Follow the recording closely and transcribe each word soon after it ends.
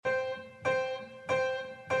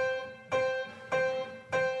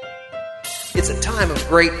It's a time of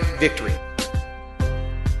great victory.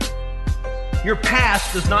 Your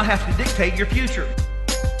past does not have to dictate your future.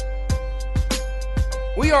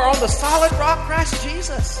 We are on the solid rock, Christ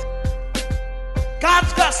Jesus.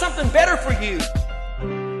 God's got something better for you.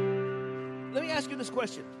 Let me ask you this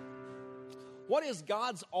question. What is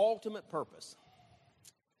God's ultimate purpose?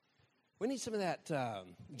 We need some of that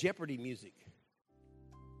Jeopardy music.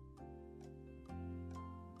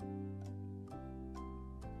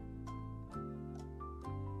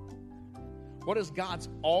 What is God's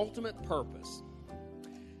ultimate purpose?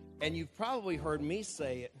 And you've probably heard me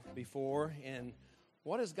say it before. And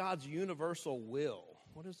what is God's universal will?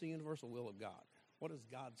 What is the universal will of God? What is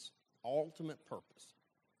God's ultimate purpose?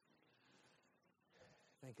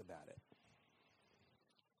 Think about it.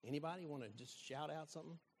 Anybody want to just shout out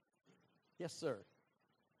something? Yes, sir.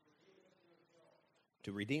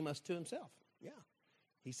 To redeem us to himself. Yeah.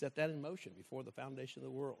 He set that in motion before the foundation of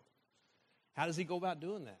the world. How does he go about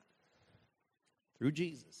doing that? Through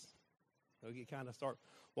Jesus. So you kind of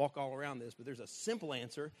walk all around this, but there's a simple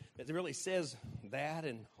answer that really says that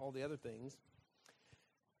and all the other things.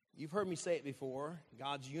 You've heard me say it before.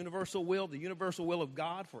 God's universal will, the universal will of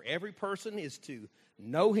God for every person is to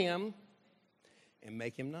know him and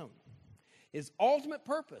make him known. His ultimate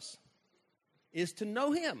purpose is to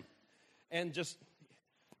know him. And just,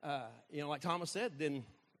 like Thomas said, then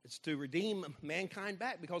it's to redeem mankind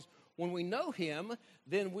back, because when we know him,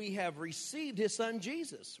 then we have received his son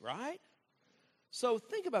Jesus, right? So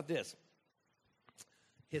think about this.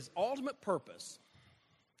 His ultimate purpose,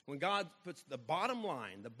 when God puts the bottom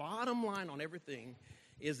line on everything,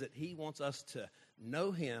 is that he wants us to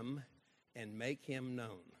know him and make him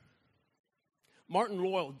known. Martin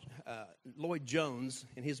Lloyd-Jones,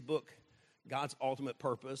 in his book, God's Ultimate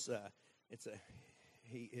Purpose, his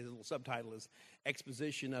little subtitle is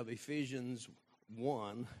Exposition of Ephesians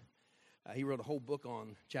 1. He wrote a whole book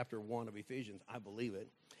on chapter 1 of Ephesians. I believe it.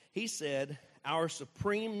 He said, our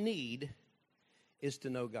supreme need is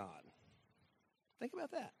to know God. Think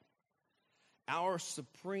about that. Our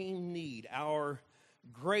supreme need, our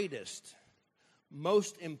greatest,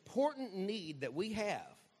 most important need that we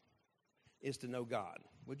have is to know God.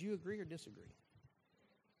 Would you agree or disagree?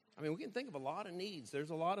 I mean, we can think of a lot of needs.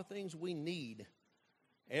 There's a lot of things we need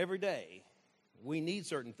every day. We need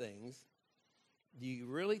certain things. Do you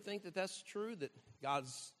really think that that's true? That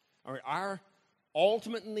our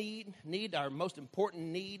ultimate need, our most important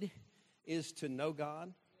need is to know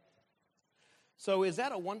God? So is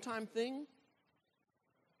that a one-time thing?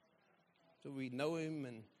 Do we know him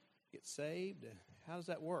and get saved? How does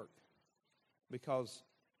that work? Because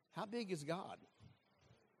how big is God?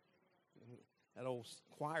 That old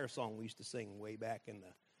choir song we used to sing way back in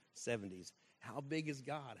the 70s. How big is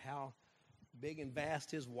God? How big and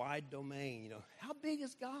vast his wide domain. How big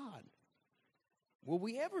is God? Will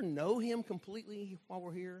we ever know him completely while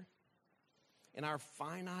we're here? In our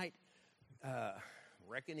finite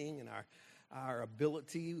reckoning and our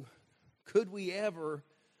ability, could we ever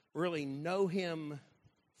really know him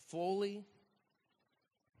fully?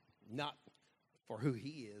 Not for who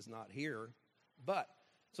he is, not here. But,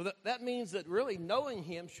 so that means that really knowing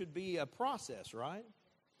him should be a process, right?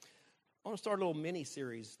 I want to start a little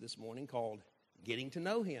mini-series this morning called Getting to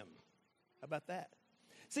Know Him. How about that?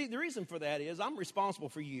 See, the reason for that is I'm responsible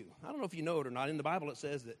for you. I don't know if you know it or not. In the Bible it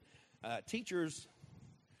says that teachers,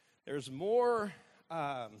 there's more,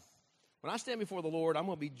 when I stand before the Lord, I'm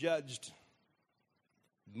going to be judged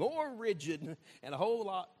more rigid and a whole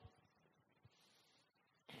lot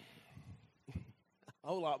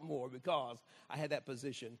more because I had that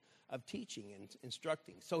position of teaching and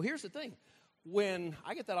instructing. So here's the thing. When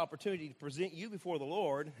I get that opportunity to present you before the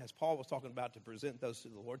Lord, as Paul was talking about, to present those to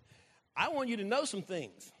the Lord, I want you to know some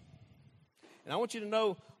things. And I want you to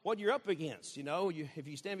know what you're up against. If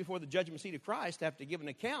you stand before the judgment seat of Christ, have to give an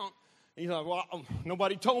account. And you're like, well,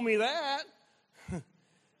 nobody told me that.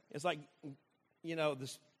 It's like, you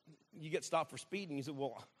get stopped for speeding. You say,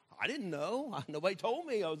 well, I didn't know. Nobody told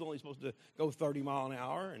me I was only supposed to go 30 miles an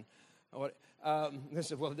hour. And they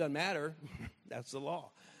said, well, it doesn't matter. That's the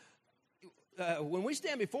law. When we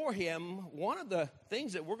stand before him, one of the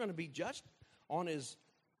things that we're going to be judged on is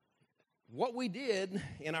what we did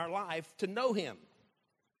in our life to know him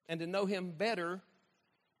and to know him better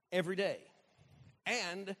every day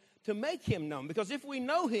and to make him known. Because if we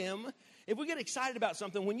know him, if we get excited about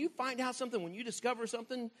something, when you find out something, when you discover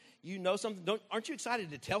something, you know something, aren't you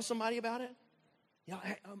excited to tell somebody about it?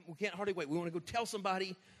 We can't hardly wait. We want to go tell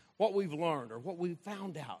somebody what we've learned or what we've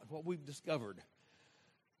found out, what we've discovered.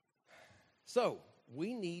 So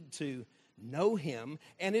we need to know him.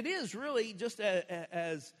 And it is really, just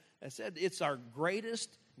as I said, it's our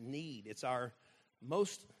greatest need. It's our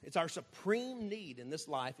supreme need in this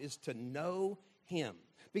life is to know him.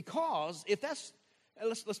 Because if that's,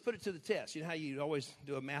 let's put it to the test. You know how you always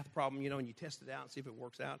do a math problem, and you test it out and see if it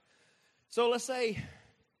works out. So let's say,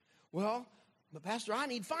 well, but Pastor, I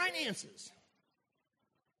need finances.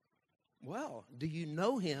 Well, do you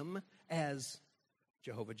know him as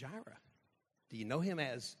Jehovah Jireh? Do you know him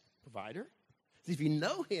as provider? If you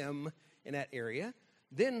know him in that area,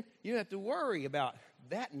 then you don't have to worry about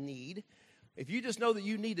that need. If you just know that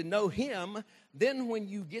you need to know him, then when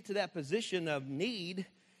you get to that position of need,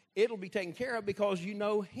 it'll be taken care of because you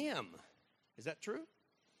know him. Is that true?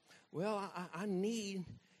 Well, I need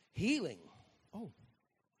healing. Oh,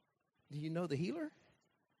 do you know the healer?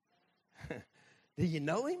 Do you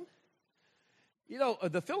know him?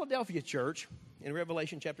 The Philadelphia church in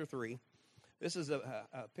Revelation chapter 3, this is a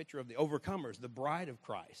picture of the overcomers, the bride of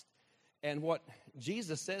Christ. And what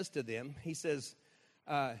Jesus says to them, he says,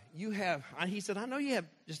 I know you have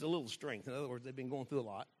just a little strength. In other words, they've been going through a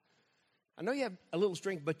lot. I know you have a little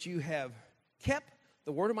strength, but you have kept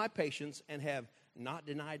the word of my patience and have not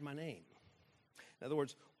denied my name. In other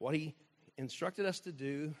words, what he instructed us to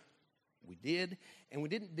do, we did, and we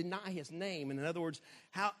didn't deny his name. And in other words,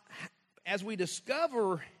 as we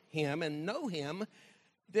discover him and know him,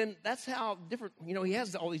 then that's how different, he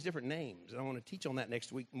has all these different names. And I want to teach on that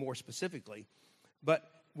next week more specifically. But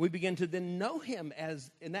we begin to then know him as,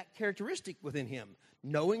 in that characteristic within him,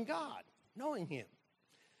 knowing God, knowing him.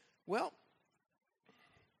 Well,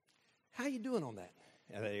 how are you doing on that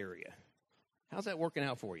area? How's that working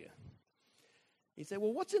out for you? You say,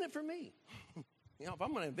 well, what's in it for me? If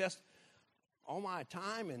I'm going to invest all my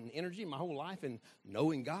time and energy, my whole life in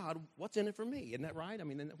knowing God, what's in it for me? Isn't that right? I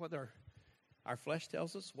mean, isn't that what our flesh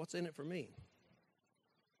tells us? What's in it for me?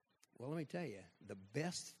 Well, let me tell you, the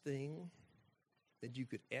best thing that you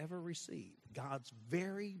could ever receive, God's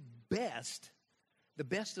very best, the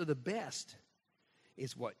best of the best,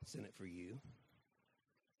 is what's in it for you.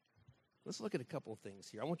 Let's look at a couple of things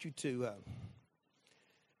here. I want you to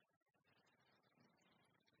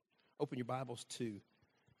open your Bibles to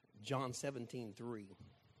John 17:3.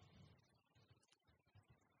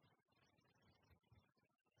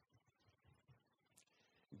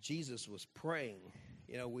 Jesus was praying.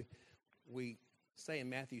 We say in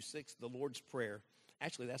Matthew 6, the Lord's Prayer.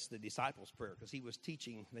 Actually, that's the disciples' prayer because he was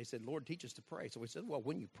teaching. They said, Lord, teach us to pray. So we said, well,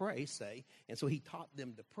 when you pray, say. And so he taught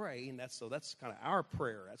them to pray, and that's kind of our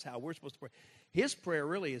prayer. That's how we're supposed to pray. His prayer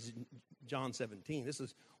really is John 17. This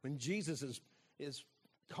is when Jesus is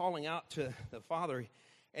calling out to the Father,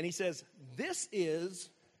 and he says, this is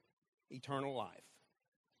eternal life,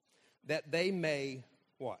 that they may,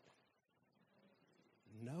 what?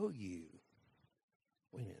 Know you.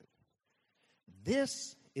 Wait a minute.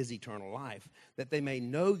 This is eternal life, that they may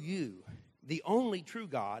know you, the only true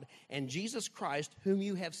God, and Jesus Christ, whom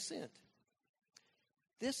you have sent.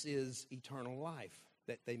 This is eternal life,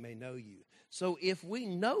 that they may know you. So if we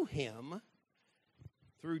know him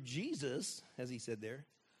through Jesus, as he said there,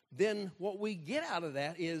 then what we get out of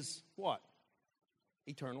that is what?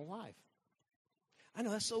 Eternal life. I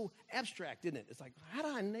know that's so abstract, isn't it? It's like, how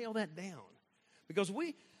do I nail that down? Because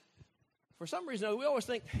for some reason, we always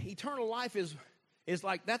think eternal life is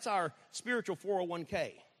like, that's our spiritual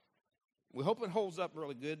 401k. We hope it holds up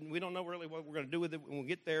really good, and we don't know really what we're going to do with it when we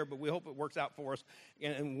get there, but we hope it works out for us.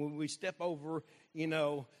 And when we step over,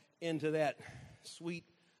 into that sweet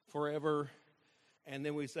forever, and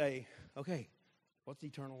then we say, okay, what's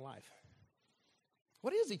eternal life?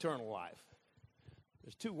 What is eternal life?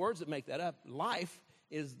 There's two words that make that up. Life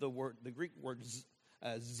is the Greek word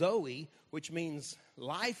Zoe, which means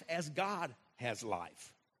life as God has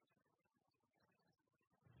life.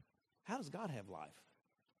 How does God have life?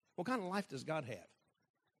 What kind of life does God have?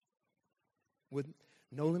 With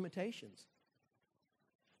no limitations.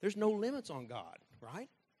 There's no limits on God, right?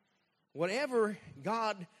 Whatever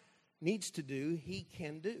God needs to do, he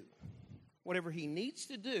can do. Whatever he needs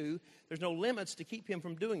to do, there's no limits to keep him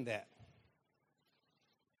from doing that.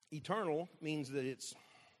 Eternal means that it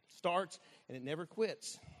starts and it never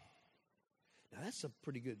quits. Now that's a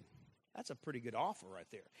pretty good offer right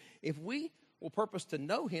there. If we will purpose to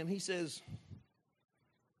know him, he says,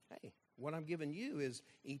 hey, what I'm giving you is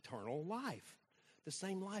eternal life. The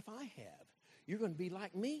same life I have. You're going to be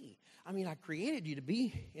like me. I mean, I created you to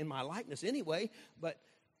be in my likeness anyway, but,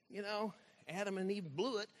 Adam and Eve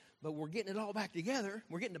blew it, but we're getting it all back together.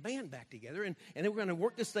 We're getting the band back together, and then we're going to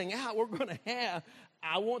work this thing out.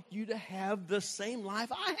 I want you to have the same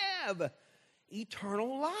life I have.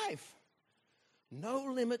 Eternal life.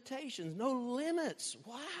 No limitations, no limits.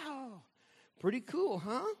 Wow. Pretty cool,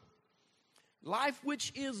 huh? Life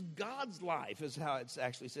which is God's life is how it's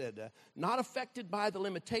actually said. Not affected by the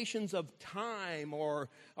limitations of time or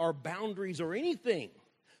boundaries or anything.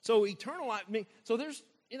 So eternal life, so there's,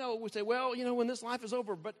 we say, well, when this life is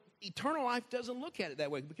over, but eternal life doesn't look at it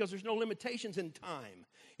that way because there's no limitations in time.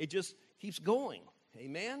 It just keeps going.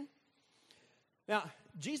 Amen? Now,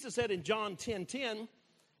 Jesus said in John 10:10,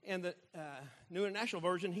 in the New International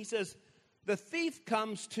Version, he says, the thief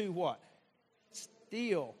comes to what?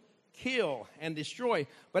 Steal, kill, and destroy.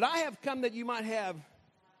 But I have come that you might have,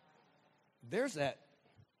 there's that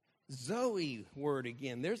Zoe word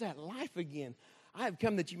again. There's that life again. I have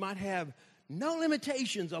come that you might have no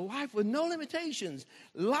limitations, a life with no limitations,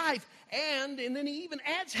 life. And then he even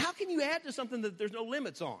adds, how can you add to something that there's no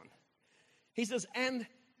limits on? He says, and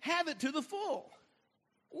have it to the full.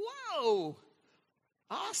 Whoa,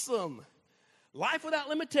 awesome. Life without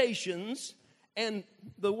limitations, and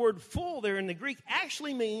the word full there in the Greek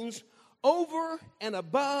actually means over and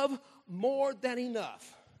above, more than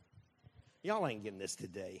enough. Y'all ain't getting this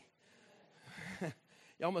today.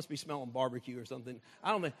 Y'all must be smelling barbecue or something.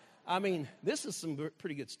 I don't know. I mean, this is some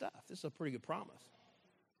pretty good stuff. This is a pretty good promise.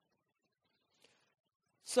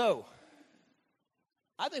 So,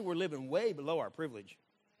 I think we're living way below our privilege.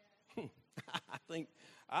 I think,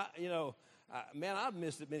 man, I've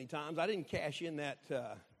missed it many times. I didn't cash in that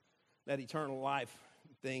eternal life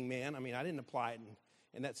thing, man. I mean, I didn't apply it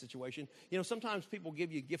in that situation. Sometimes people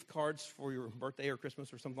give you gift cards for your birthday or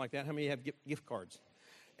Christmas or something like that. How many have gift cards?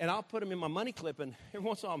 And I'll put them in my money clip, and every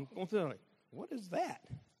once in a while I'm going through it, like, what is that?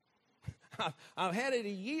 I've had it a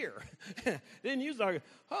year. Didn't use it. I go,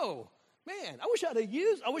 oh, man, I wish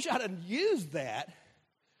I'd have used that.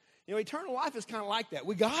 Eternal life is kind of like that.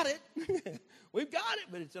 We got it. We've got it,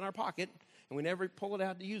 but it's in our pocket, and we never pull it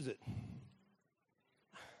out to use it.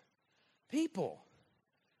 People,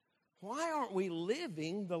 why aren't we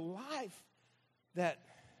living the life that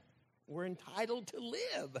we're entitled to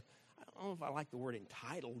live? I don't know if I like the word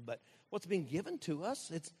entitled, but what's been given to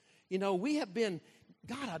us, it's, we have been,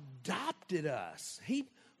 God adopted us. He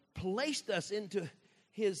placed us into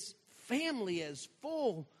his family as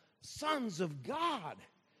full sons of God.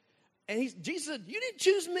 And Jesus said, you didn't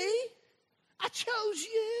choose me. I chose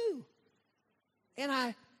you. And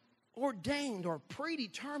I ordained or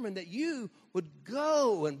predetermined that you would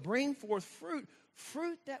go and bring forth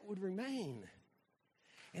fruit that would remain.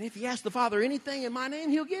 And if you ask the Father anything in my name,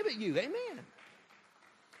 he'll give it you. Amen.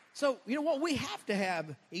 So, you know what? We have to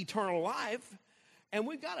have eternal life, and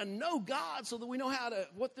we've got to know God so that we know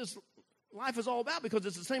what this life is all about, because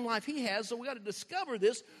it's the same life he has. So we got to discover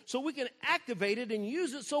this so we can activate it and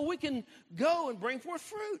use it so we can go and bring forth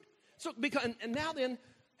fruit. So and now then,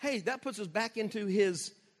 hey, that puts us back into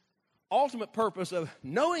his ultimate purpose of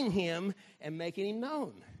knowing him and making him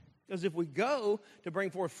known. Because if we go to bring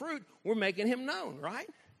forth fruit, we're making him known, right?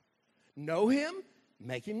 Know him,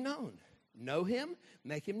 make him known. Know him,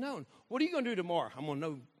 make him known. What are you going to do tomorrow? I'm going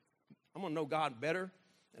to know God better,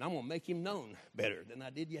 and I'm going to make him known better than I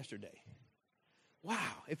did yesterday. Wow,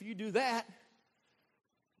 if you do that,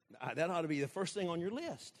 that ought to be the first thing on your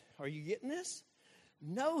list. Are you getting this?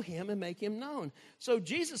 Know him and make him known. So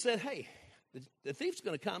Jesus said, hey, the thief's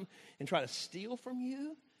going to come and try to steal from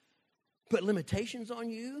you, put limitations on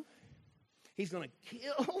you. He's going to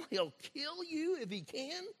kill. He'll kill you if he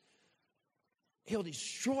can. He'll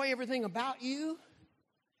destroy everything about you.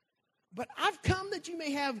 But I've come that you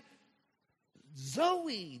may have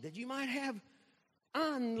Zoe, that you might have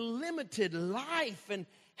unlimited life and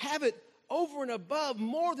have it over and above,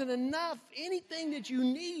 more than enough, anything that you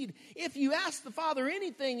need. If you ask the Father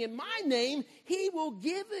anything in my name, he will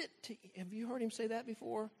give it to you. Have you heard him say that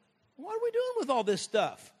before? What are we doing with all this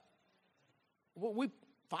stuff? Well, we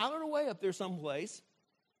file it away up there someplace.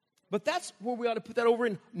 But that's where we ought to put that over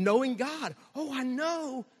in knowing God. Oh, I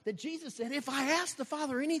know that Jesus said, if I ask the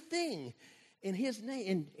Father anything in his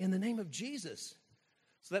name, in the name of Jesus.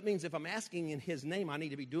 So that means if I'm asking in his name, I need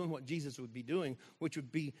to be doing what Jesus would be doing, which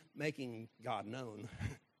would be making God known.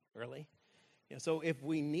 Really? Yeah, so if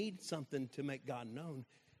we need something to make God known,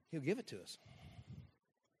 he'll give it to us.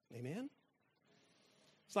 Amen?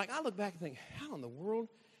 It's like I look back and think, how in the world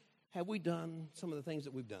have we done some of the things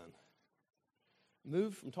that we've done?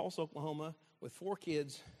 Moved from Tulsa, Oklahoma with 4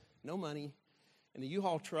 kids, no money, and a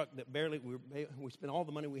U-Haul truck that we spent all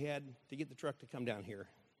the money we had to get the truck to come down here.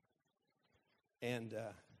 And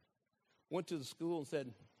went to the school and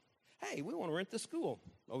said, hey, we want to rent this school.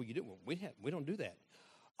 Oh, you do? Well, we don't do that.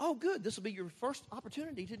 Oh, good. This will be your first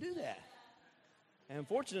opportunity to do that. And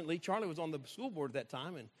fortunately, Charlie was on the school board at that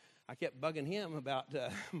time, and I kept bugging him about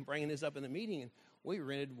bringing this up in the meeting. And we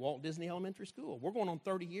rented Walt Disney Elementary School. We're going on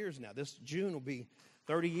 30 years now. This June will be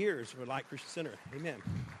 30 years for Light Christian Center. Amen.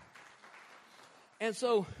 And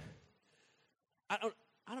so, I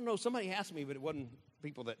don't know, somebody asked me, but it wasn't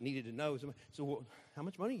people that needed to know. So, well, how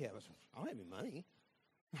much money do you have? I said, I don't have any money.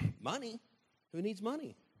 Money? Who needs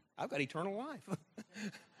money? I've got eternal life.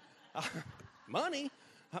 Money?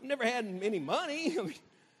 I've never had any money.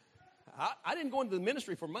 I didn't go into the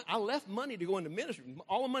ministry for money. I left money to go into ministry.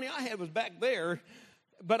 All the money I had was back there,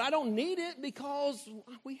 but I don't need it because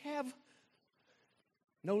we have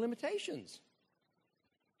no limitations.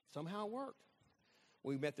 Somehow it worked.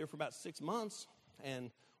 We met there for about 6 months,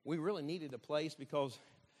 and we really needed a place because,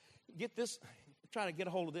 get this, try to get a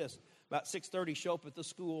hold of this. About 6:30, show up at the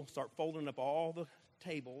school, start folding up all the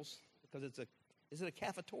tables because is it a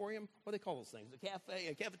cafetorium? What do they call those things?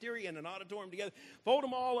 A cafeteria and an auditorium together. Fold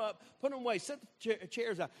them all up, put them away, set the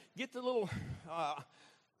chairs out, get the little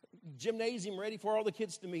gymnasium ready for all the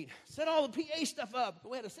kids to meet. Set all the PA stuff up.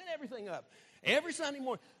 We had to set everything up. Every Sunday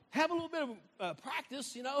morning, have a little bit of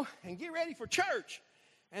practice, and get ready for church.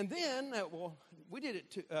 And then, we did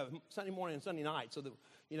it Sunday morning and Sunday night, so that,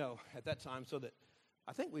 at that time, so that,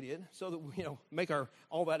 I think we did, so that, make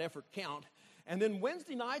all that effort count. And then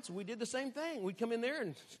Wednesday nights, we did the same thing. We'd come in there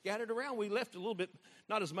and scattered around. We left a little bit,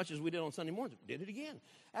 not as much as we did on Sunday mornings, but did it again.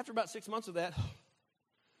 After about 6 months of that,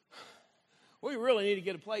 we really need to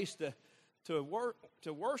get a place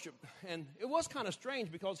to worship. And it was kind of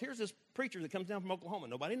strange because here's this preacher that comes down from Oklahoma.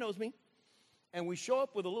 Nobody knows me. And we show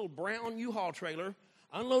up with a little brown U-Haul trailer,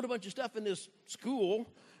 unload a bunch of stuff in this school,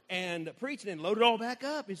 and preach, and then load it all back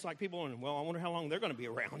up. It's like people wondering, well, I wonder how long they're going to be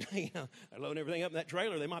around. They're loading everything up in that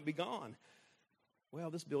trailer. They might be gone. Well,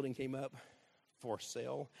 this building came up for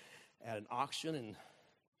sale at an auction, and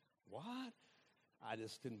what? I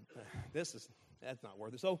just didn't, that's not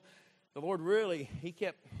worth it. So the Lord really, He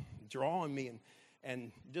kept drawing me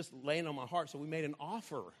and just laying on my heart. So we made an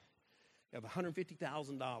offer of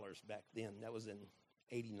 $150,000 back then. That was in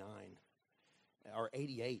 89. Or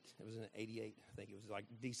 88. It was in 88. I think it was like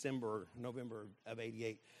December, November of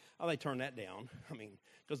 88. Oh, they turned that down. I mean,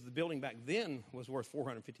 because the building back then was worth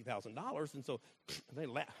 $450,000, and so they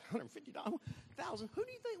laughed. $150,000. Who do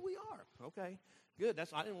you think we are? Okay, good. I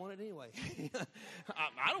didn't want it anyway.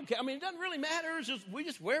 I don't care. I mean, it doesn't really matter. It's just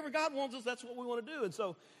wherever God wants us, that's what we want to do. And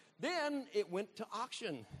so then it went to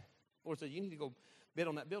auction. The Lord said, you need to go bid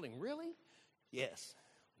on that building. Really? Yes.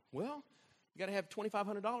 Well, you got to have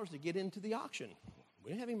 $2,500 to get into the auction. We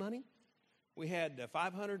didn't have any money. We had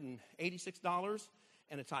 $586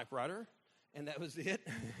 and a typewriter, and that was it.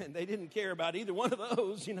 And they didn't care about either one of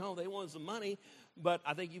those. They wanted some money. But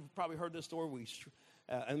I think you've probably heard this story.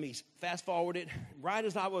 Let me fast forward it. Right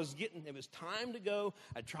as I was it was time to go.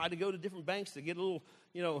 I tried to go to different banks to get a little,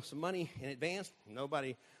 some money in advance.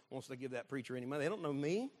 Nobody wants to give that preacher any money. They don't know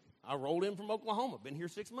me. I rolled in from Oklahoma, been here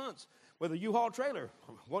 6 months with a U-Haul trailer.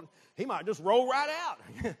 He might just roll right out.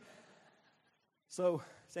 So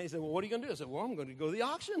Sandy said, well, what are you going to do? I said, well, I'm going to go to the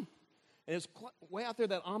auction. And it's way out there,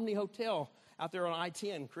 that Omni Hotel out there on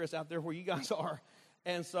I-10, Chris, out there where you guys are.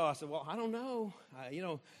 And so I said, well, I don't know.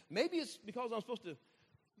 Maybe it's because I'm supposed to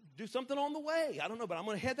do something on the way. I don't know, but I'm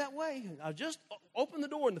going to head that way. I just opened the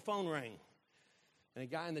door and the phone rang. And a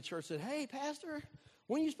guy in the church said, hey, Pastor,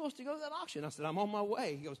 when are you supposed to go to that auction? I said, I'm on my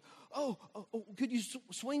way. He goes, oh could you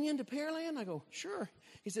swing into Pearland? I go, sure.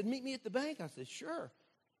 He said, meet me at the bank. I said, sure.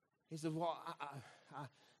 He said, well,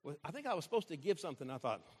 I think I was supposed to give something. I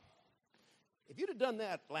thought, if you'd have done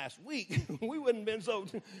that last week, we wouldn't have been so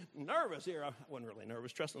nervous here. I wasn't really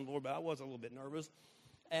nervous, trusting the Lord, but I was a little bit nervous.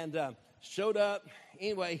 And showed up.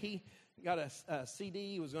 Anyway, he got a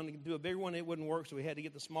CD. He was going to do a bigger one. It wouldn't work, so we had to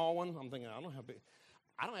get the small one. I'm thinking, I don't know how big.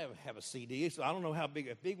 I don't have a CD, so I don't know how big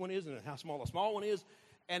a big one is and how small a small one is.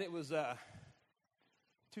 And it was $2,000.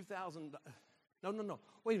 No.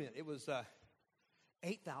 Wait a minute. It was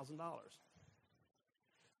 $8,000.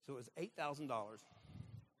 So it was $8,000.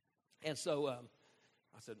 And so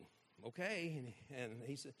I said, okay. And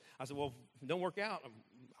he said, I said, well, if it don't work out,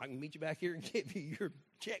 I can meet you back here and give you your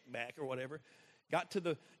check back or whatever. Got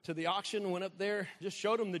to the auction, went up there, just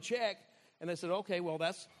showed them the check, and they said, okay, well,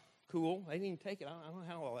 that's cool. They didn't even take it. I don't know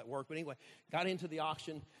how all that worked, but anyway, got into the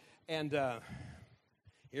auction, and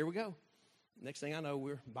here we go. Next thing I know,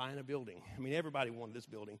 we're buying a building. I mean, everybody wanted this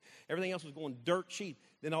building. Everything else was going dirt cheap.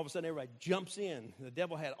 Then all of a sudden, everybody jumps in. The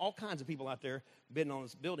devil had all kinds of people out there bidding on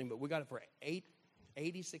this building, but we got it for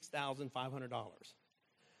 $86,500.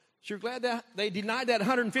 Sure glad that they denied that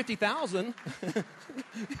 $150,000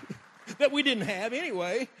 that we didn't have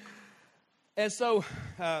anyway. And so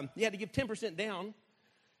you had to give 10% down.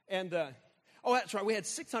 And, that's right, we had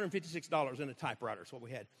 $656 in a typewriter is what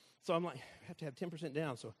we had. So I'm like, I have to have 10%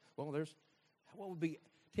 down. So, well, what would be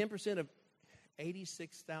 10% of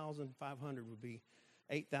 86,500 would be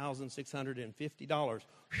 $8,650.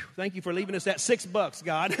 Thank you for leaving us at $6,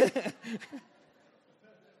 God.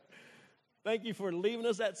 Thank you for leaving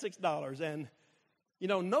us at $6. And,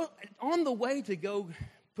 on the way to go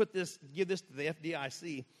give this to the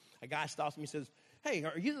FDIC, a guy stops me and says, hey,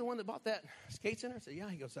 are you the one that bought that skate center? I said, yeah.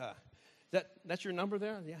 He goes, that's your number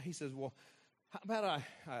there? Yeah. He says, well, how about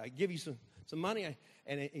I give you some money?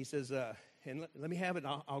 And he says, and let me have it,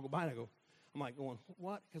 and I'll go buy it. I'm like going,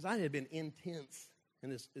 what? Because I had been intense in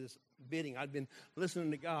this bidding. I'd been listening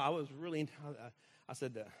to God. I was really, I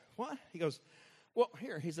said, what? He goes, well,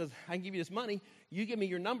 here. He says, I can give you this money. You give me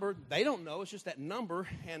your number. They don't know. It's just that number,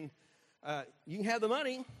 and you can have the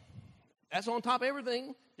money. That's on top of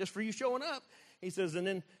everything, just for you showing up. He says, and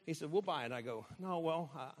then he said, we'll buy it. I go, no, well,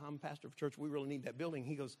 I'm pastor of a church. We really need that building.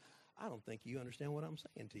 He goes, I don't think you understand what I'm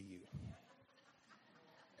saying to you.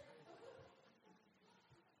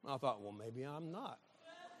 I thought, well, maybe I'm not.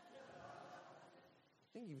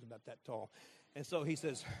 I think he was about that tall. And so he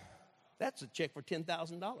says, that's a check for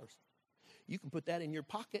 $10,000. You can put that in your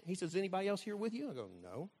pocket. He says, anybody else here with you? I go,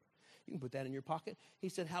 no. You can put that in your pocket. He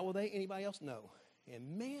said, how will they? Anybody else? No.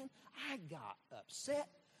 And man, I got upset.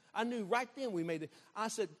 I knew right then we made it. I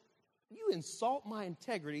said, you insult my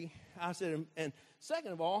integrity. I said, and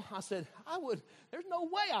second of all, I said, there's no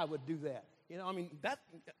way I would do that.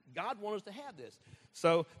 God wanted us to have this.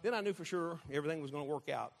 So then I knew for sure everything was going to work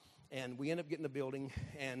out. And we ended up getting the building,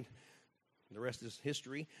 and the rest is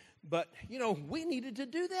history. But, we needed to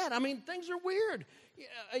do that. Things are weird.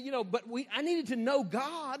 But I needed to know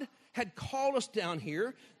God had called us down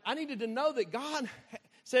here. I needed to know that God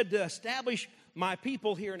said to establish my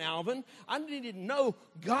people here in Alvin. I needed to know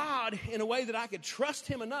God in a way that I could trust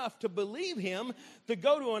him enough to believe him to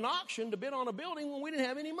go to an auction to bid on a building when we didn't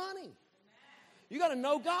have any money. You got to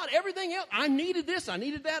know God. Everything else, I needed this, I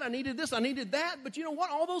needed that, I needed this, I needed that. But you know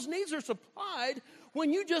what? All those needs are supplied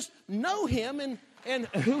when you just know him and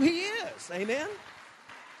who he is. Amen?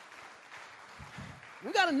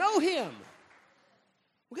 We got to know him.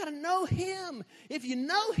 We got to know him. If you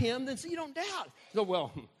know him, then you don't doubt. So,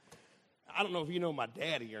 well, I don't know if you know my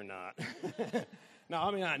daddy or not.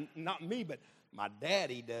 No, not me, but my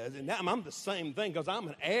daddy does. And I'm the same thing because I'm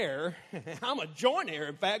an heir. I'm a joint heir,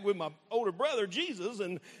 in fact, with my older brother, Jesus.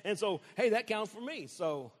 And so, hey, that counts for me.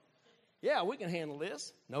 So, yeah, we can handle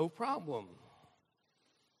this. No problem.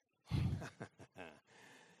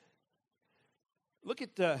 Look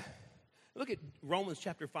at Romans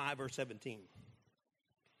chapter 5, verse 17.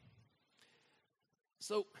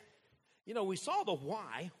 So, we saw the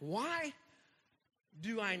why. Why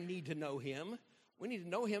do I need to know him? We need to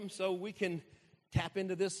know him so we can tap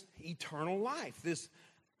into this eternal life, this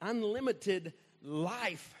unlimited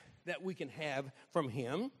life that we can have from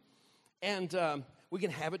him. And we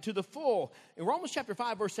can have it to the full. In Romans chapter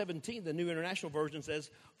 5, verse 17, the New International Version says,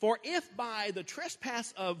 for if by the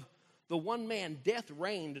trespass of the one man death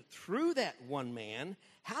reigned through that one man,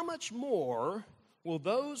 how much more will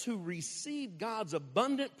those who receive God's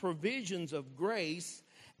abundant provisions of grace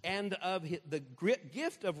and of the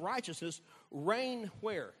gift of righteousness reign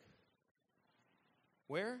where?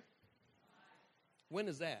 Where? When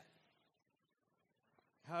is that?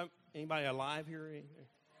 Anybody alive here?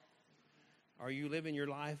 Are you living your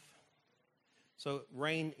life? So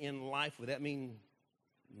reign in life, would that mean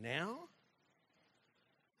now?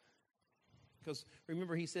 Because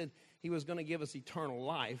remember, he said he was going to give us eternal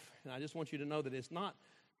life. And I just want you to know that it's not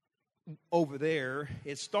over there.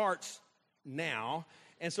 It starts now.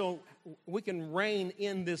 And so we can reign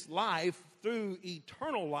in this life through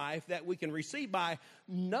eternal life that we can receive by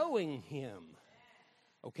knowing him.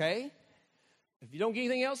 Okay? If you don't get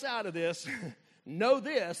anything else out of this, know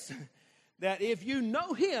this, that if you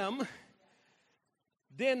know him,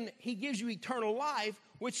 then he gives you eternal life,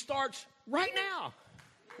 which starts right now.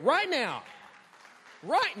 Right now.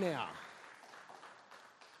 Right now.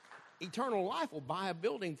 Eternal life will buy a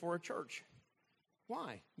building for a church.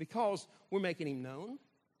 Why? Because we're making him known.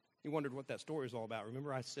 You wondered what that story is all about.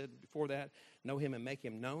 Remember I said before that, know him and make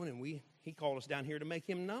him known, and he called us down here to make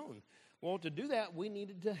him known. Well, to do that, we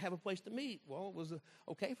needed to have a place to meet. Well, it was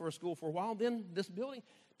okay for a school for a while. Then this building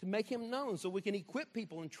to make him known so we can equip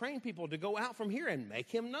people and train people to go out from here and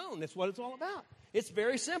make him known. That's what it's all about. It's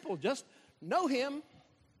very simple. Just know him,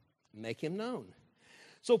 make him known.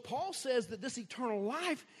 So Paul says that this eternal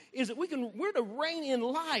life is that we're to reign in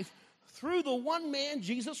life through the one man,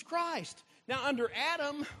 Jesus Christ. Now, under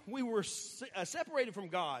Adam, we were separated from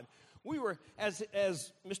God. We were, as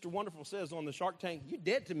Mr. Wonderful says on the Shark Tank, you're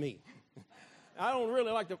dead to me. I don't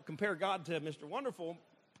really like to compare God to Mr. Wonderful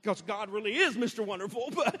because God really is Mr.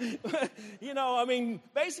 Wonderful. But,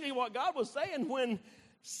 basically what God was saying when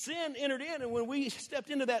sin entered in and when we stepped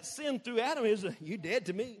into that sin through Adam is, you dead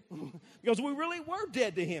to me. Because we really were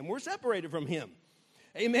dead to him. We're separated from him.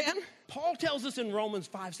 Amen? Paul tells us in Romans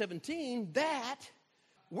 5:17 that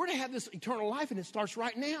we're to have this eternal life, and it starts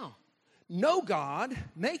right now. Know God,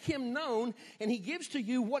 make him known, and he gives to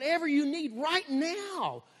you whatever you need right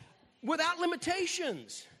now without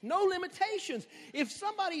limitations. No limitations. If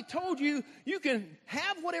somebody told you you can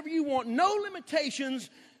have whatever you want, no limitations,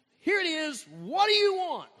 here it is, what do you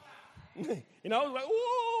want? Like,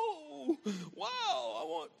 whoa, wow, I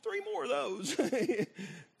want 3 more of those.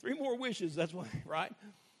 3 more wishes, that's why, right?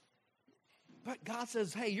 But God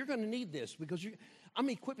says, hey, you're going to need this because I'm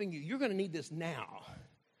equipping you. You're going to need this now.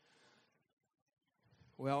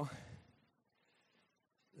 Well,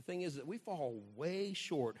 the thing is that we fall way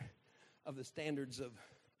short of the standards of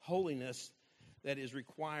holiness that is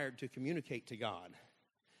required to communicate to God.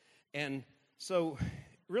 And so,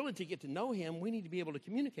 really, to get to know him, we need to be able to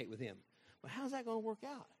communicate with him. Well, how's that going to work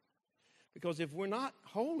out? Because if we're not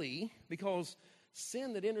holy, because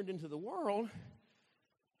sin that entered into the world,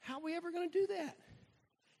 how are we ever going to do that?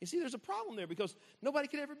 You see, there's a problem there because nobody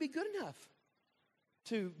could ever be good enough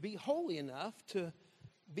to be holy enough to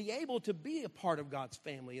be able to be a part of God's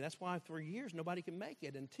family. And that's why for years nobody can make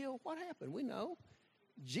it until what happened? We know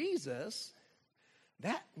Jesus,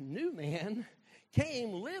 that new man,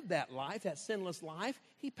 came, lived that life, that sinless life.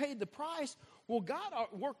 He paid the price. Well, God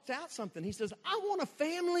worked out something. He says, I want a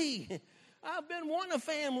family. I've been wanting a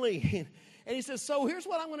family. And he says, so here's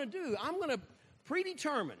what I'm going to do. I'm going to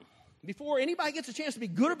predetermine before anybody gets a chance to be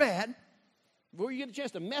good or bad, before you get a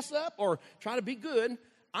chance to mess up or try to be good,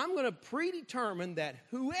 I'm going to predetermine that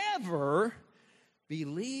whoever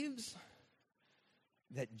believes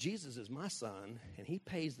that Jesus is my son and he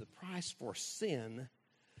pays the price for sin,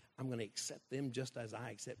 I'm going to accept them just as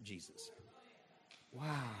I accept Jesus.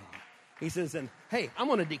 Wow. He says, and hey, I'm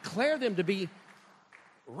going to declare them to be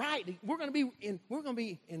right. We're going to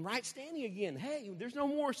be in right standing again. Hey, there's no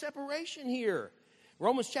more separation here.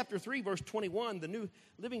 Romans chapter 3, verse 21, the New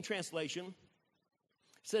Living Translation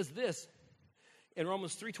says this. In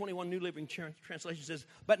Romans 3:21, New Living Translation says,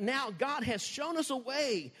 but now God has shown us a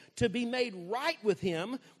way to be made right with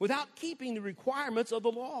him without keeping the requirements of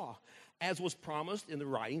the law, as was promised in the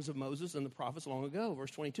writings of Moses and the prophets long ago.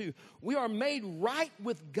 Verse 22, we are made right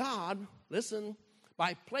with God, listen,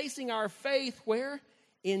 by placing our faith where?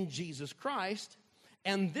 In Jesus Christ.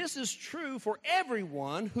 And this is true for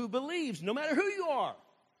everyone who believes, no matter who you are.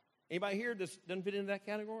 Anybody here that doesn't fit into that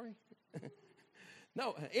category?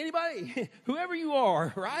 No, anybody, whoever you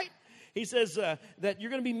are, right? He says that you're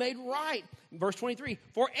going to be made right. Verse 23,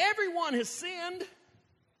 for everyone has sinned.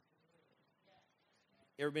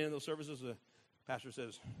 Ever been in those services? The pastor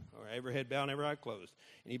says, all right, every head bowed and every eye closed.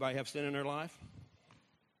 Anybody have sin in their life?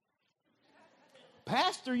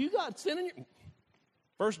 Pastor, you got sin in your...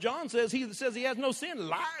 1 John says he has no sin,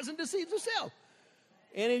 lies and deceives himself.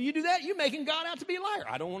 And if you do that, you're making God out to be a liar.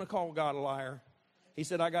 I don't want to call God a liar. He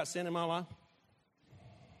said, I got sin in my life.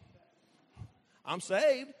 I'm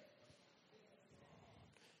saved.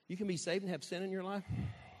 You can be saved and have sin in your life.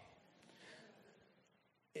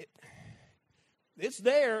 It's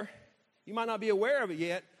there. You might not be aware of it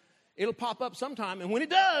yet. It'll pop up sometime. And when it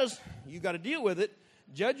does, you got to deal with it.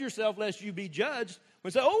 Judge yourself lest you be judged.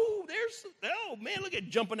 When say, oh man, look at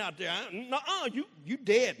jumping out there. You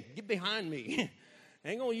dead. Get behind me.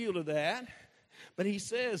 Ain't going to yield to that. But he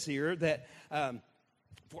says here that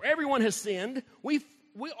for everyone has sinned, we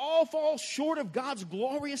all fall short of God's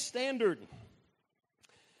glorious standard.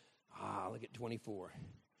 Look at 24.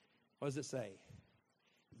 What does it say?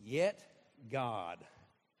 Yet God.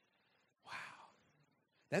 Wow.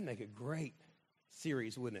 That'd make a great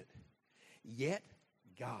series, wouldn't it? Yet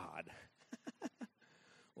God.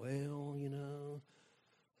 Well,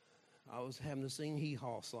 I was having to sing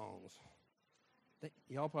hee-haw songs.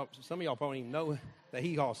 Some of y'all probably even know the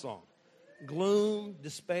hee-haw song. Gloom,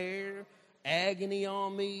 despair, agony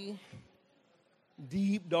on me,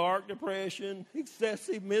 deep, dark depression,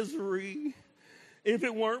 excessive misery. If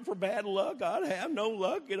it weren't for bad luck, I'd have no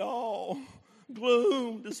luck at all.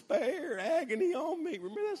 Gloom, despair, agony on me.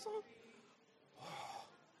 Remember that song?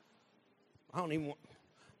 I don't even want...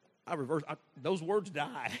 those words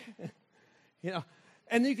die.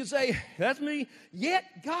 And you can say, that's me. Yet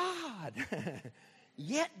God.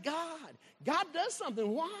 Yet God. God does something.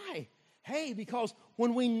 Why? Hey, because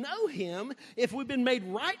when we know him, if we've been made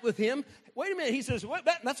right with him, wait a minute, he says,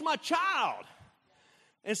 that's my child.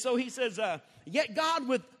 And so he says, yet God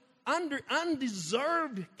with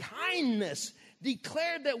undeserved kindness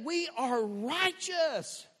declared that we are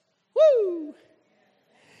righteous. Woo!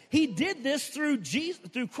 He did this through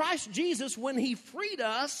Christ Jesus when he freed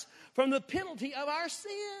us from the penalty of our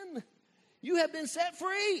sin. You have been set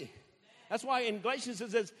free. That's why in Galatians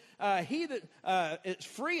it says, he that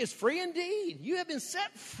is free indeed. You have been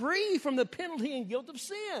set free from the penalty and guilt of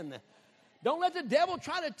sin. Don't let the devil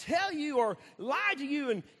try to tell you or lie to you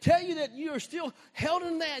and tell you that you are still held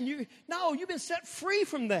in that. No, you've been set free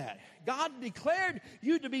from that. God declared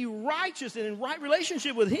you to be righteous and in right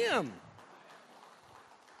relationship with him.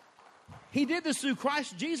 He did this through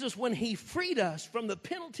Christ Jesus when he freed us from the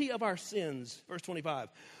penalty of our sins. Verse 25,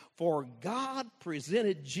 for God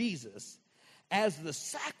presented Jesus as the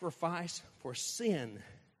sacrifice for sin.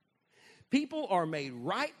 People are made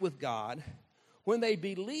right with God when they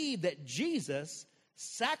believe that Jesus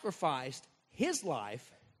sacrificed his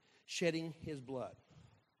life, shedding his blood.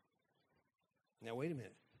 Now, wait a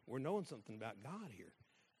minute. We're knowing something about God here.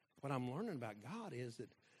 What I'm learning about God is that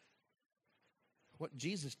what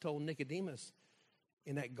Jesus told Nicodemus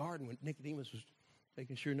in that garden when Nicodemus was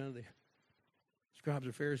making sure none of the scribes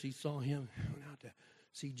or Pharisees saw him, went out to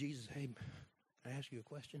see Jesus. Hey, can I ask you a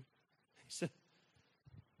question? He said,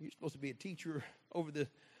 you're supposed to be a teacher over the,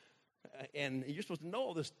 and you're supposed to know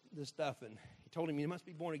all this stuff. And he told him you must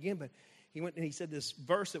be born again. But he went and he said this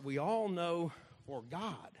verse that we all know, for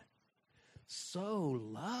God so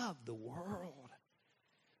loved the world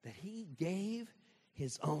that he gave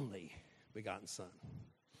his only begotten Son,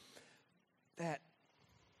 that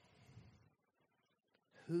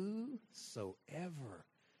whosoever,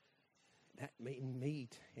 that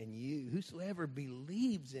meat and you, whosoever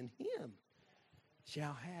believes in him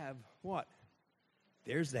shall have what?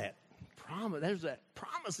 There's that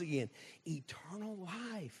promise again. Eternal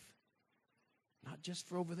life. Not just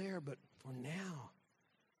for over there, but for now.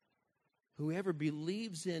 Whoever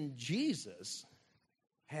believes in Jesus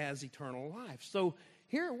has eternal life. So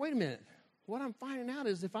here, wait a minute. What I'm finding out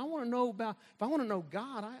is if I want to know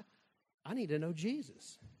God, I need to know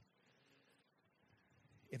Jesus.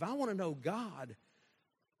 If I want to know God,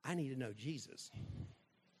 I need to know Jesus.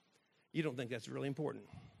 You don't think that's really important?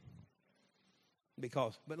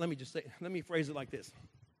 But let me phrase it like this.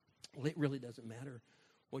 Well, it really doesn't matter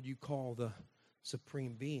what you call the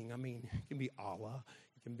supreme being. I mean, it can be Allah,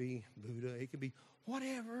 it can be Buddha, it can be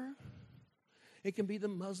whatever. It can be the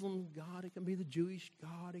Muslim God. It can be the Jewish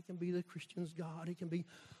God. It can be the Christian's God. It can be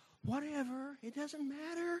whatever. It doesn't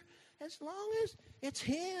matter as long as it's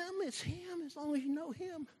him. It's him as long as you know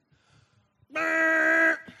him.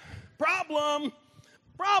 Problem.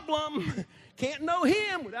 Can't know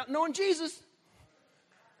him without knowing Jesus.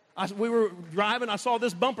 We were driving. I saw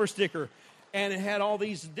this bumper sticker, and it had all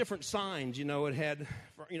these different signs.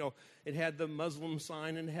 It had the Muslim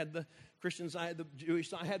sign and it had the Christian side, the Jewish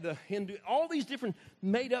side, had the Hindu, all these different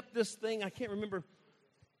made up this thing. I can't remember.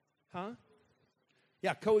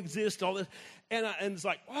 Yeah, coexist, all this. And it's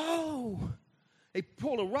like, whoa, they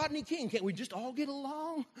pulled a Rodney King. Can't we just all get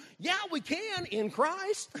along? Yeah, we can in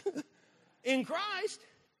Christ. In Christ.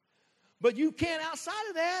 But you can't outside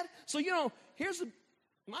of that. So,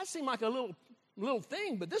 might seem like a little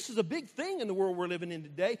thing, but this is a big thing in the world we're living in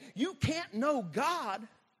today. You can't know God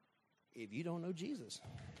if you don't know Jesus.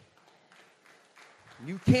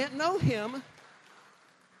 You can't know him.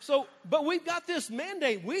 But we've got this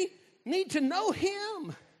mandate. We need to know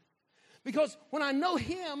him. Because when I know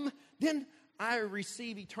him, then I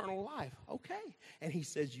receive eternal life. Okay. And he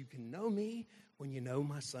says, you can know me when you know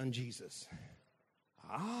my son Jesus.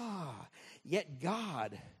 Yet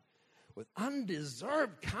God, with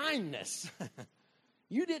undeserved kindness,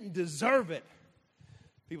 you didn't deserve it.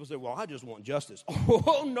 People say, well, I just want justice.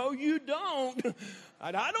 Oh, no, you don't.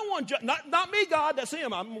 I don't want not me, God. That's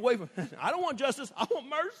him. I'm away from. I don't want justice. I want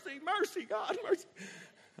mercy. Mercy, God. Mercy.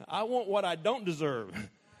 I want what I don't deserve.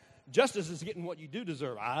 Justice is getting what you do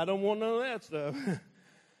deserve. I don't want none of that stuff.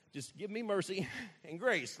 Just give me mercy and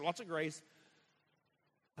grace. Lots of grace.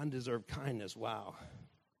 Undeserved kindness. Wow.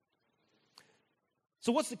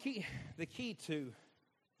 So what's the key? The key to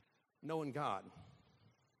knowing God.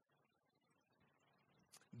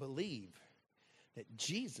 Believe that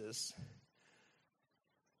Jesus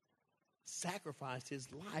sacrificed his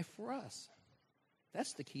life for us.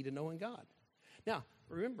 That's the key to knowing God. Now,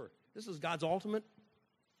 remember, this is God's ultimate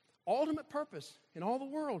purpose in all the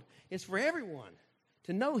world. It's for everyone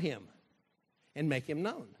to know him and make him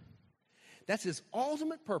known. That's his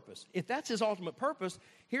ultimate purpose. If that's his ultimate purpose,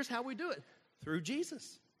 here's how we do it. Through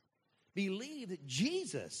Jesus. Believe that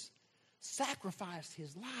Jesus sacrificed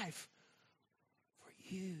his life for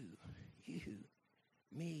you,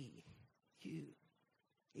 me,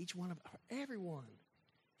 each one of everyone.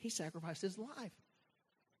 He sacrificed his life.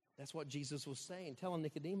 That's what Jesus was saying, telling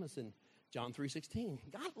Nicodemus in John 3:16.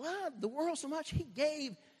 God loved the world so much, he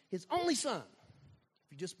gave his only son.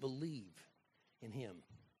 If you just believe in him,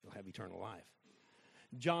 you'll have eternal life.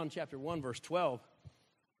 John chapter 1, verse 12.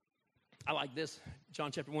 I like this.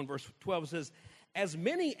 John chapter 1, verse 12 says, as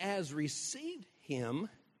many as received him,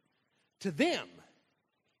 to them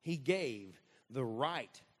he gave the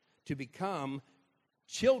right to become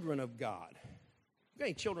children of God. You got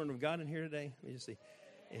any children of God in here today? Let me just see.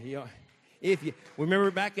 If you remember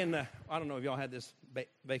back in the, I don't know if y'all had this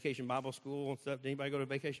vacation Bible school and stuff. Did anybody go to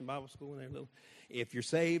vacation Bible school in there? Little? If you're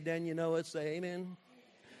saved and you know it, say amen.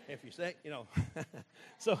 If you're saved, you know.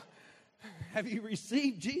 So, have you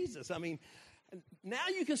received Jesus? I mean, now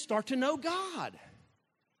you can start to know God.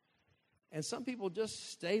 And some people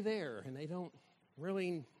just stay there and they don't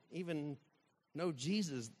really even know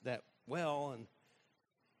Jesus that well. And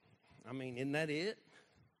I mean, isn't that it?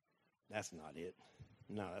 That's not it.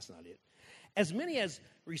 No, that's not it. As many as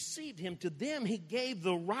received him, to them he gave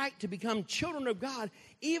the right to become children of God,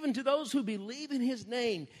 even to those who believe in his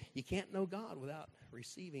name. You can't know God without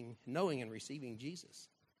knowing and receiving Jesus.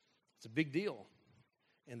 It's a big deal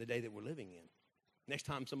in the day that we're living in. Next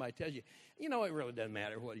time somebody tells you, you know, it really doesn't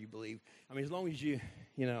matter what you believe. I mean, as long as you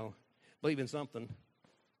believe in something.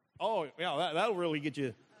 Oh, yeah, that'll really get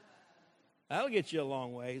you. That'll get you a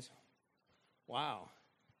long ways. Wow.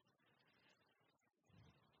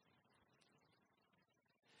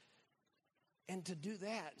 And to do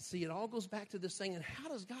that, see, it all goes back to this thing. And how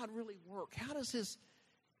does God really work? How does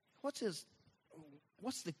what's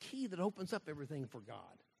the key that opens up everything for God?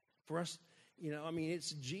 For us,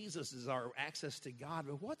 it's Jesus is our access to God.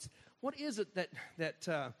 But what is it that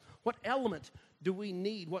what element do we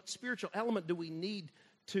need? What spiritual element do we need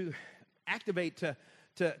to activate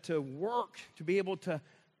to work to be able to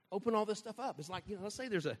open all this stuff up? It's like, let's say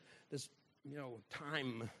there's this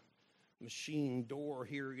time machine door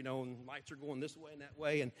here, and lights are going this way and that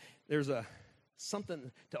way, and there's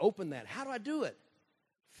something to open that. How do I do it?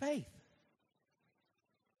 Faith.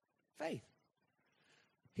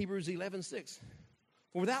 Hebrews 11:6.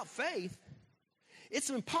 For without faith,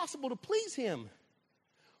 it's impossible to please him.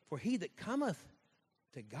 For he that cometh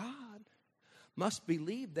to God must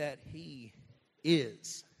believe that he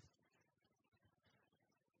is.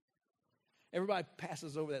 Everybody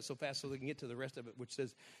passes over that so fast so they can get to the rest of it, which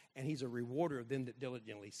says, and he's a rewarder of them that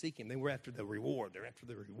diligently seek him. Then we're after the reward. They're after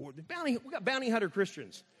the reward. We got bounty hunter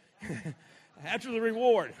Christians. After the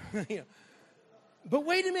reward. But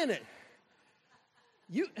wait a minute.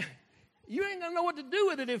 You ain't going to know what to do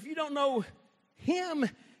with it if you don't know him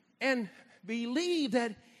and believe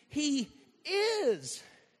that he is.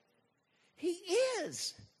 He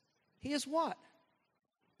is. He is what?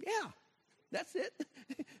 Yeah, that's it.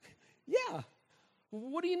 Yeah.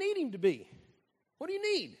 What do you need him to be? What do you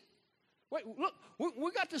need? Wait, look,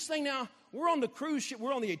 we got this thing now. We're on the cruise ship.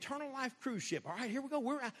 We're on the eternal life cruise ship. All right, here we go.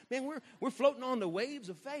 We're floating on the waves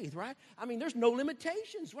of faith, right? I mean, there's no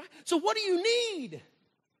limitations, right? So what do you need?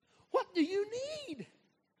 What do you need?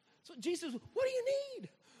 So Jesus, what do you need?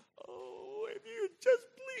 Oh, if you just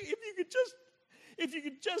please, if you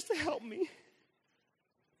could just help me.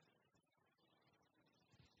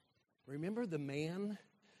 Remember the man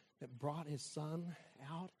that brought his son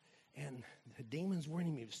out, and the demons were in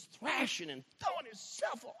him. He was thrashing and throwing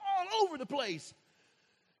himself all over the place.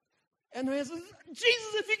 And the man says,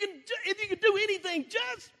 Jesus, if you could do anything,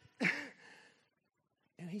 just.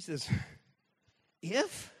 And he says,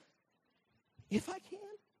 if I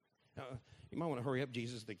can. You might want to hurry up,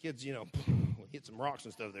 Jesus. The kids, hit some rocks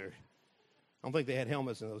and stuff there. I don't think they had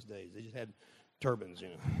helmets in those days. They just had turbans,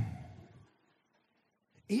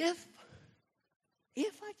 If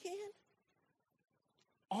I can,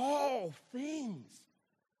 all things.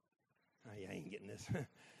 Oh, yeah, I ain't getting this. Let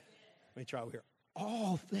me try over here.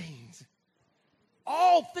 All things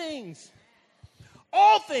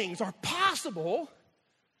are possible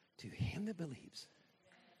to him that believes.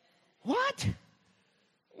 What?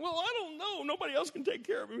 Well, I don't know. Nobody else can take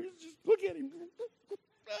care of him. Just look at him.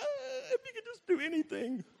 If you could just do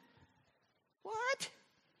anything. What?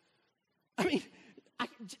 I mean,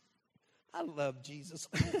 I love Jesus.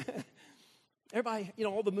 Everybody,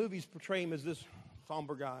 all the movies portray him as this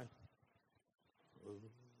somber guy.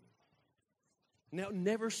 Now,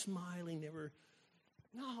 never smiling, never.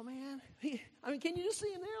 No, man. Can you just see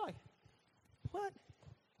him there? Like, what?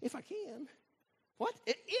 If I can. What?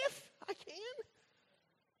 If I can?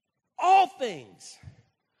 All things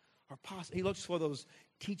are possible. He looks for those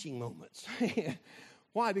teaching moments.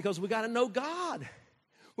 Why? Because we got to know God.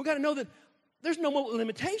 We got to know that there's no more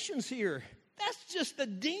limitations here. That's just a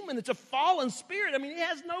demon. It's a fallen spirit. It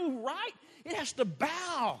has no right. It has to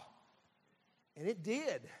bow And it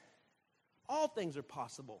did. All things are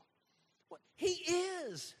possible. He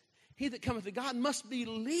is. He that cometh to God must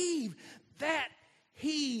believe that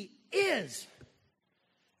he is.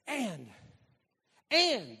 And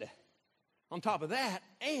on top of that,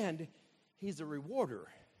 and he's a rewarder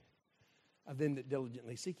of them that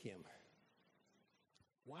diligently seek him.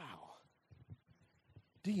 Wow.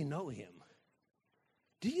 Do you know him?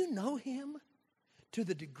 Do you know him to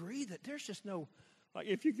the degree that there's just no, like,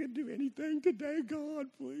 if you could do anything today, God,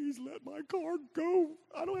 please let my car go.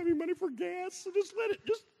 I don't have any money for gas, so just let it,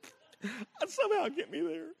 just somehow get me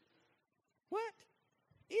there. What?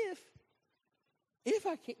 If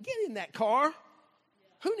I can't get in that car,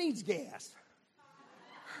 who needs gas?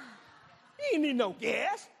 You ain't need no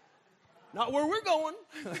gas. Not where we're going.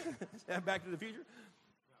 Back to the Future.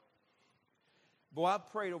 Boy, I've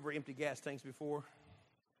prayed over empty gas tanks before.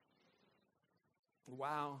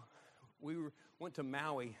 Wow. We went to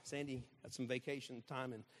Maui. Sandy had some vacation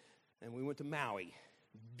time, and we went to Maui.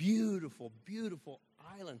 Beautiful, beautiful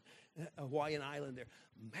island, Hawaiian island there.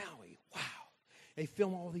 Maui, wow. They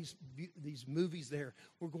film all these movies there.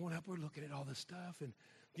 We're going up, we're looking at all this stuff, and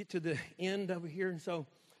get to the end over here. And so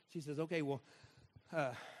she says, okay, well,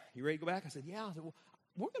 you ready to go back? I said, yeah. I said, well,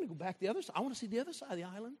 we're going to go back the other side. I want to see the other side of the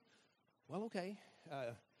island. Well, okay.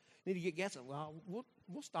 Need to get gas. Well,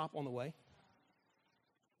 we'll stop on the way.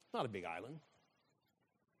 Not a big island.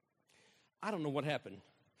 I don't know what happened.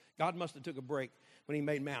 God must have took a break when he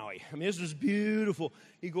made Maui. I mean, this was beautiful.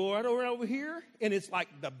 You go right over here, and it's like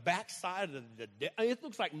the backside of it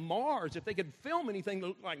looks like Mars. If they could film anything that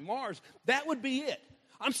looked like Mars, that would be it.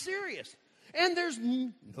 I'm serious. And there's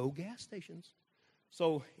no gas stations.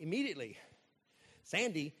 So immediately,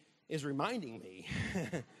 Sandy is reminding me,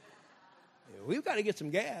 we've got to get some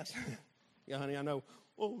gas. Yeah, honey, I know.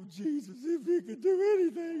 Oh, Jesus, if you could do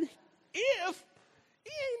anything. If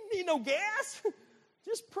you ain't need no gas,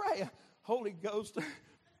 just pray. Holy Ghost,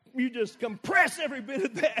 you just compress every bit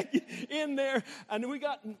of that in there. And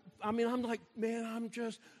I'm like, man, I'm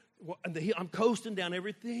coasting down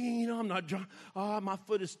everything. You know, I'm not drunk. Oh, my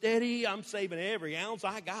foot is steady. I'm saving every ounce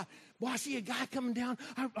I got. Well, I see a guy coming down.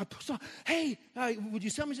 I saw, hey, would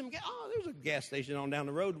you sell me some gas? Oh, there's a gas station on down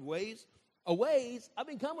the road a ways. I've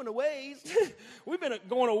been coming a ways. We've been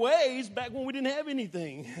going a ways back when we didn't have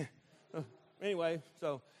anything. Anyway,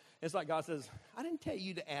 so it's like God says, I didn't tell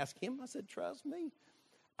you to ask him. I said, trust me.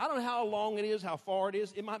 I don't know how long it is, how far it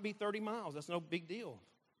is. It might be 30 miles. That's no big deal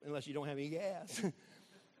unless you don't have any gas.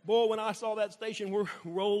 Boy, when I saw that station, we're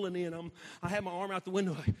rolling in. I had my arm out the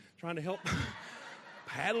window trying to help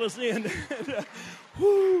paddle us in.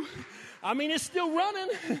 Whew. I mean, it's still running.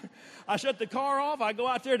 I shut the car off. I go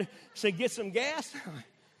out there to say, get some gas.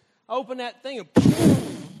 I open that thing, and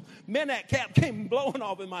man, that cap came blowing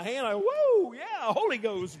off in my hand. Whoa, yeah, Holy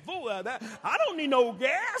Ghost, full of that. I don't need no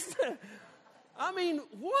gas. I mean,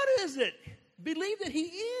 what is it? Believe that he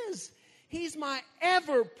is. He's my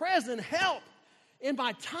ever-present help in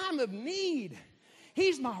my time of need.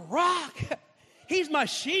 He's my rock. He's my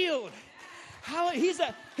shield. He's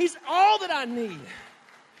all that I need.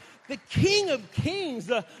 The King of Kings,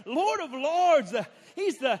 the Lord of Lords.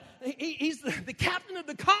 He's the captain of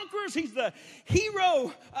the conquerors. He's the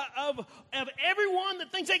hero of everyone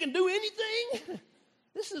that thinks they can do anything.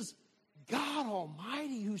 This is God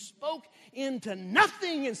Almighty who spoke into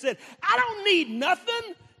nothing and said, I don't need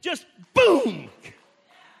nothing. Just boom.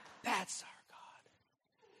 That's our God.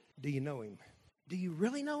 Do you know him? Do you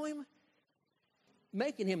really know him?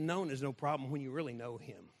 Making him known is no problem when you really know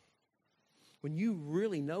him. When you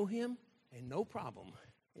really know him, and no problem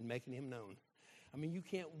in making him known. I mean, you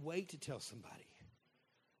can't wait to tell somebody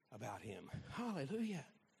about him. Hallelujah.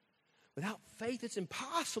 Without faith, it's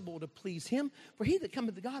impossible to please him. For he that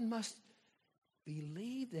cometh to God must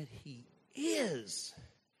believe that he is,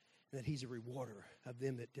 and that he's a rewarder of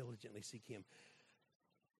them that diligently seek him.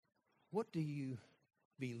 What do you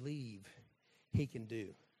believe he can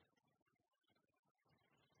do?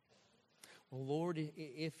 Well, Lord,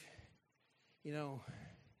 if you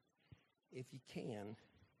can,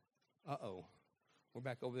 we're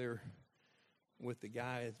back over there with the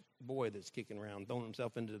boy that's kicking around, throwing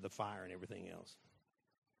himself into the fire and everything else.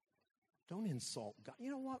 Don't insult God.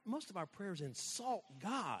 You know what? Most of our prayers insult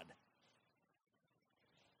God.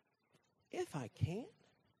 If I can't,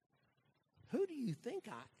 who do you think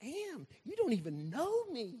I am? You don't even know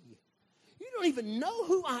me. You don't even know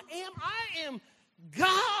who I am. I am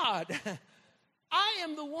God. I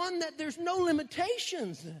am the one that there's no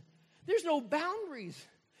limitations. There's no boundaries.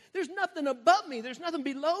 There's nothing above me. There's nothing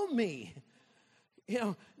below me.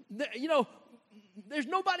 There's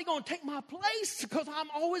nobody going to take my place because I'm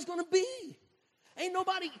always going to be. Ain't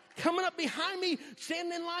nobody coming up behind me,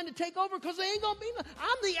 standing in line to take over, because they ain't going to be no.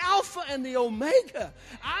 I'm the Alpha and the Omega.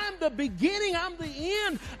 I'm the beginning. I'm the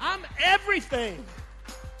end. I'm everything.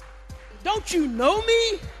 Don't you know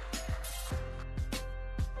me?